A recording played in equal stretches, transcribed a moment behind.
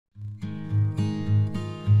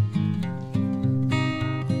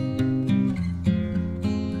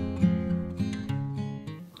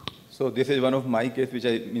So this is one of my case, which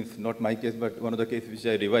means not my case, but one of the cases which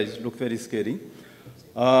I revised. Looks very scary.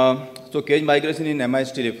 So cage migration in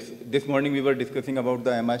MISSABSCON. This morning we were discussing about the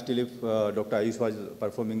MISSABSCON. Dr. Ayush was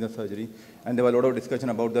performing the surgery, and there was a lot of discussion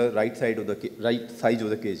about the right size of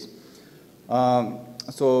the cage.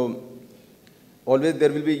 So always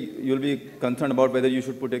you'll be concerned about whether you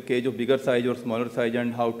should put a cage of bigger size or smaller size,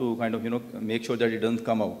 and how to kind of make sure that it doesn't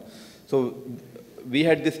come out. So we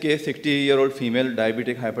had this case, 60-year-old female,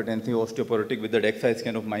 diabetic, hypertensive, osteoporotic with the DEXA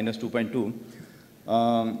scan of -2.2.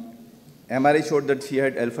 MRI showed that she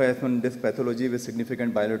had alpha S1 disc pathology with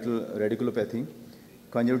significant bilateral radiculopathy.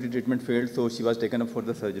 Conservative treatment failed, so she was taken up for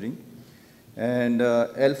the surgery. And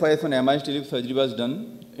alpha S1 MISSABSCON surgery was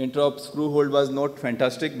done. Intra-op screw hold was not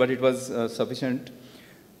fantastic, but it was sufficient.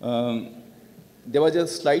 There was a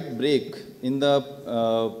slight break in the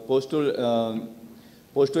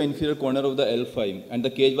posterior-inferior corner of the L5, and the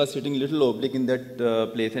cage was sitting a little oblique in that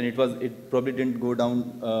place, and it probably didn't go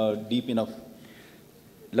down deep enough.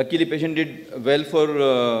 Luckily, patient did well for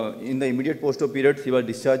in the immediate post-op period. He was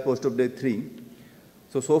discharged post-op day 3.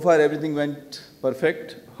 So far everything went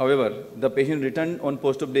perfect. However, the patient returned on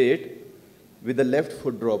post-op day 8 with the left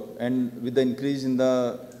foot drop and with the increase in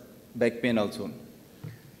the back pain also.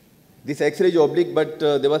 This X-ray is oblique, but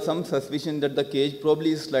there was some suspicion that the cage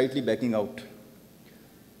probably is slightly backing out.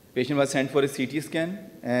 Patient was sent for a CT scan,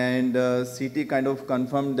 and CT kind of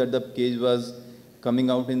confirmed that the cage was coming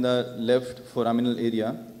out in the left foraminal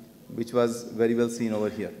area, which was very well seen over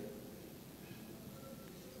here.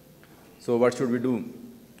 So what should we do?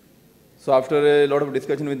 So after a lot of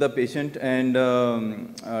discussion with the patient and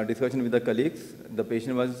discussion with the colleagues, the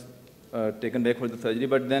patient was taken back for the surgery.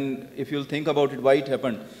 But then if you'll think about it, why it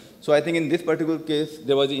happened. So I think in this particular case,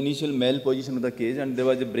 there was the initial malposition of the cage, and there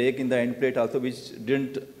was a break in the end plate also, which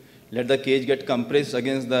didn't let the cage get compressed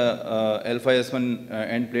against the alpha S1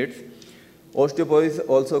 end plates. Osteoporosis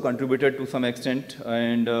also contributed to some extent,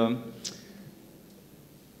 and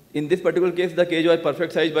in this particular case, the cage was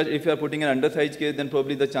perfect size, but if you are putting an undersized cage, then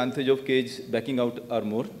probably the chances of cage backing out are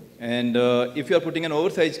more. And if you are putting an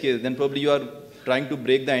oversized cage, then probably you are trying to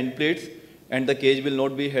break the end plates, and the cage will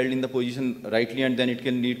not be held in the position rightly, and then it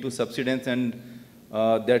can lead to subsidence, and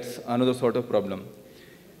that's another sort of problem.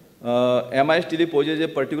 MISSABSCON poses a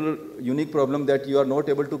particular unique problem that you are not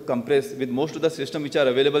able to compress. With most of the systems which are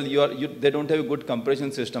available, they don't have a good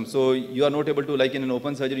compression system. So you are not able to, like in an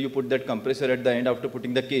open surgery, you put that compressor at the end after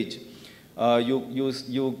putting the cage. You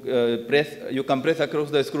compress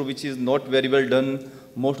across the screw, which is not very well done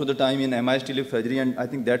most of the time in MISSABSCON surgery, and I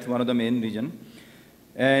think that's one of the main reasons.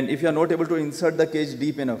 And if you are not able to insert the cage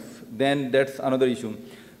deep enough, then that's another issue.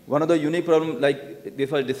 One of the unique problems, like this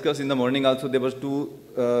was discussed in the morning also, there was two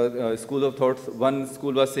schools of thoughts. One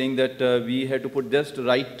school was saying that we had to put just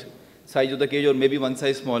right size of the cage or maybe one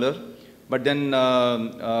size smaller. But then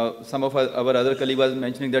some of our other colleague was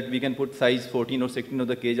mentioning that we can put size 14 or 16 of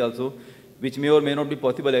the cage also, which may or may not be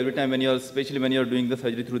possible every time when especially when you are doing the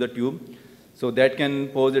surgery through the tube. So that can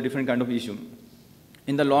pose a different kind of issue.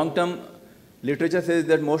 In the long term, literature says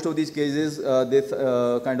that most of these cases, they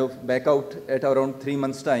kind of back out at around 3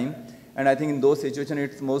 months' time. And I think in those situations,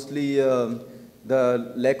 it's mostly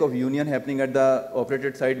the lack of union happening at the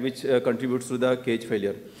operated site, which contributes to the cage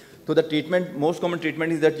failure. So the treatment, most common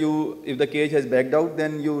treatment is that if the cage has backed out,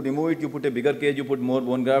 then you remove it, you put a bigger cage, you put more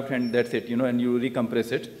bone graft, and that's it, and you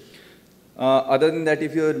recompress it. Other than that,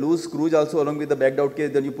 if you lose screws also along with the backed out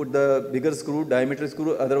cage, then you put the bigger screw, diameter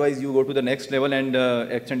screw. Otherwise, you go to the next level and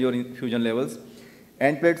extend your infusion levels.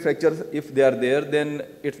 End plate fractures, if they are there, then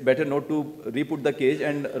it's better not to re-put the cage,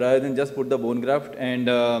 and rather than just put the bone graft and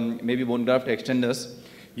maybe bone graft extenders,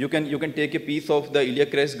 you can take a piece of the iliac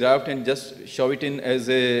crest graft and just shove it in as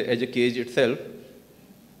a cage itself.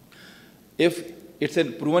 If it's a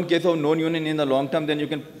proven case of non-union in the long term, then you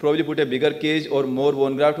can probably put a bigger cage or more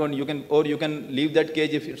bone graft, or you can leave that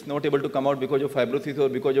cage if it's not able to come out because of fibrosis or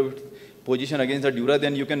because of its position against the dura.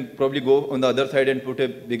 Then you can probably go on the other side and put a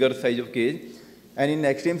bigger size of cage. And in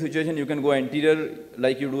extreme situation, you can go anterior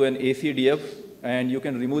like you do an ACDF, and you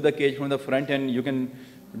can remove the cage from the front, and you can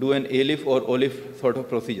do an ALIF or OLIF sort of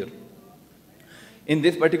procedure. In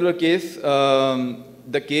this particular case,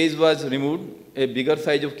 the cage was removed, a bigger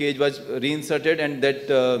size of cage was reinserted, and that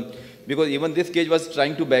because even this cage was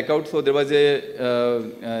trying to back out, so there was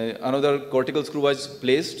another cortical screw was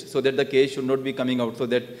placed so that the cage should not be coming out, so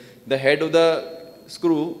that the head of the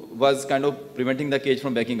screw was kind of preventing the cage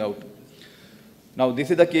from backing out. Now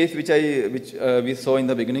this is the case which we saw in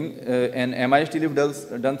the beginning, an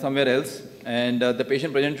MISSABSCON done somewhere else, and the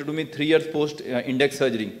patient presented to me 3 years post index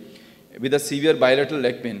surgery with a severe bilateral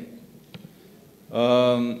leg pain.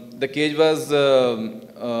 The cage was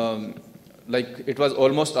like it was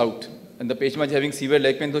almost out, and the patient was having severe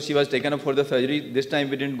leg pain, so she was taken up for the surgery. This time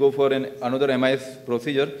we didn't go for another MIS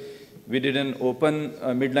procedure. We did an open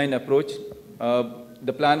midline approach.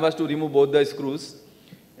 The plan was to remove both the screws,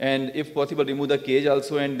 and if possible, remove the cage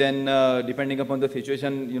also, and then depending upon the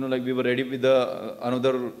situation, you know, like we were ready with the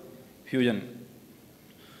another fusion.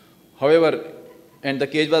 However, and the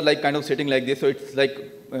cage was like kind of sitting like this, so it's like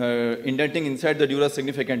indenting inside the dura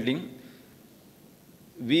significantly.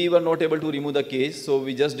 We were not able to remove the cage, so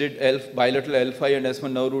we just did bilateral L5 and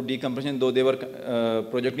S1 nerve root decompression, though they were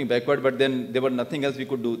projecting backward, but then there was nothing else we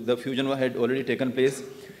could do. The fusion had already taken place.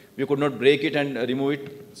 We could not break it and remove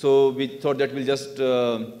it, so we thought that we'll just,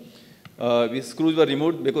 screws were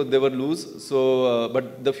removed because they were loose, so,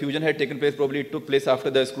 but the fusion had taken place, probably it took place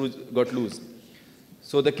after the screws got loose.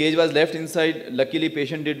 So the cage was left inside. Luckily,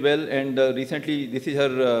 patient did well, and recently, this is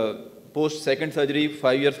her post-second surgery,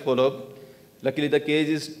 5 years follow-up. Luckily, the cage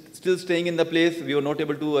is still staying in the place. We were not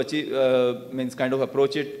able to achieve, kind of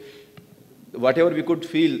approach it. Whatever we could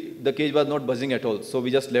feel, the cage was not buzzing at all. So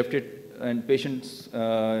we just left it, and patients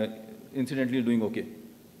incidentally doing okay.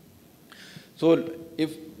 So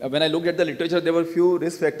when I looked at the literature, there were few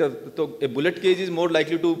risk factors. So a bullet cage is more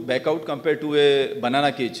likely to back out compared to a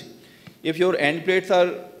banana cage. If your end plates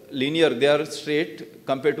are linear, they are straight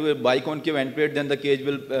compared to a biconcave end plate, then the cage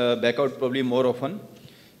will back out probably more often.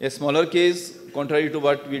 A smaller cage, contrary to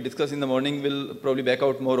what we discussed in the morning, will probably back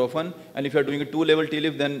out more often. And if you are doing a 2-level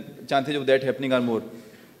TLIF, then chances of that happening are more.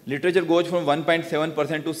 Literature goes from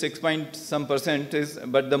 1.7% to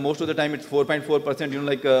 6-some%, but the most of the time it's 4.4%. You know,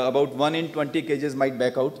 like about 1 in 20 cages might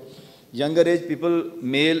back out. Younger age people,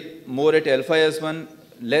 male, more at L5S1,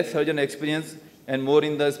 less surgeon experience, and more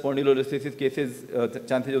in the spondylolisthesis cases, the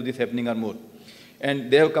chances of this happening are more.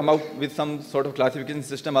 And they have come out with some sort of classification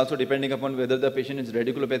system also, depending upon whether the patient is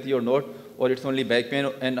radiculopathy or not, or it's only back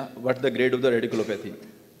pain, and what's the grade of the radiculopathy.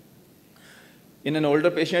 In an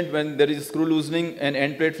older patient, when there is screw loosening and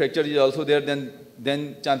end plate fracture is also there,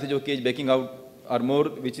 then chances of cage backing out are more,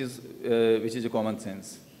 which is a common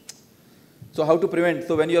sense. So how to prevent?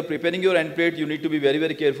 So when you are preparing your end plate, you need to be very,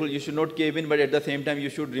 very careful. You should not cave in, but at the same time, you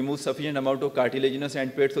should remove sufficient amount of cartilaginous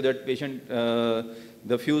end plate so that patient,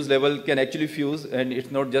 the fuse level can actually fuse, and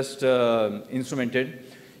it's not just instrumented.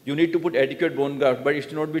 You need to put adequate bone graft, but it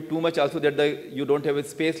should not be too much also that you don't have a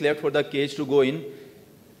space left for the cage to go in.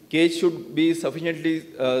 Cage should be sufficiently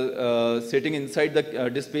sitting inside the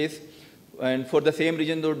disk space. And for the same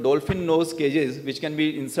reason, the dolphin nose cages, which can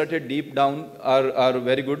be inserted deep down, are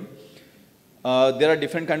very good. There are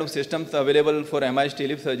different kind of systems available for MIS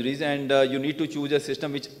TLIF surgeries, and you need to choose a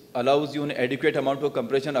system which allows you an adequate amount of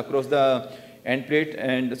compression across the end plate,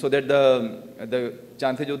 and so that the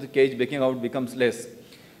chances of the cage breaking out becomes less.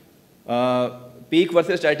 PEEK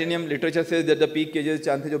versus titanium, literature says that the PEEK cages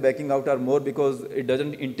chances of backing out are more because it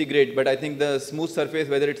doesn't integrate, but I think the smooth surface,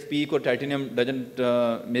 whether it's PEEK or titanium,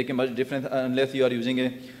 doesn't make a much difference unless you are using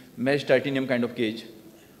a mesh titanium kind of cage.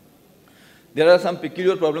 There are some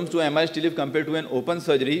peculiar problems to MIS TLIF compared to an open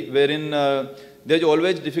surgery, wherein there is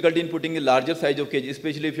always difficulty in putting a larger size of cage,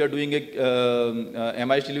 especially if you are doing a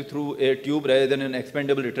MIS TLIF through a tube rather than an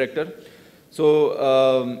expandable retractor. So,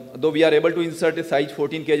 though we are able to insert a size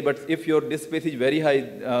 14 cage, but if your disc space is very high,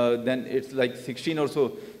 then it's like 16 or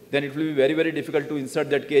so, then it will be very, very difficult to insert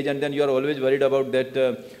that cage, and then you are always worried about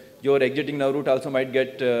that your exiting nerve root also might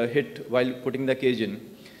get hit while putting the cage in.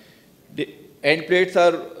 The end plates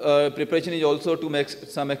are, preparation is also to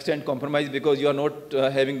some extent compromised because you are not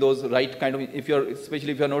having those right kind of,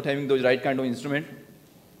 especially if you are not having those right kind of instrument.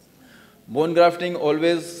 Bone grafting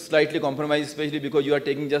always slightly compromised, especially because you are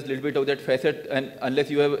taking just a little bit of that facet, and unless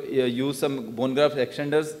you have used some bone graft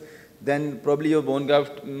extenders, then probably your bone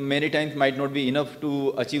graft many times might not be enough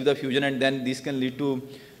to achieve the fusion, and then this can lead to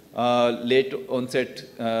late onset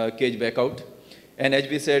cage back out. And as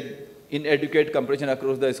we said, inadequate compression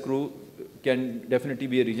across the screw can definitely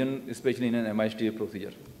be a reason, especially in an MIS TLIF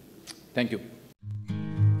procedure. Thank you.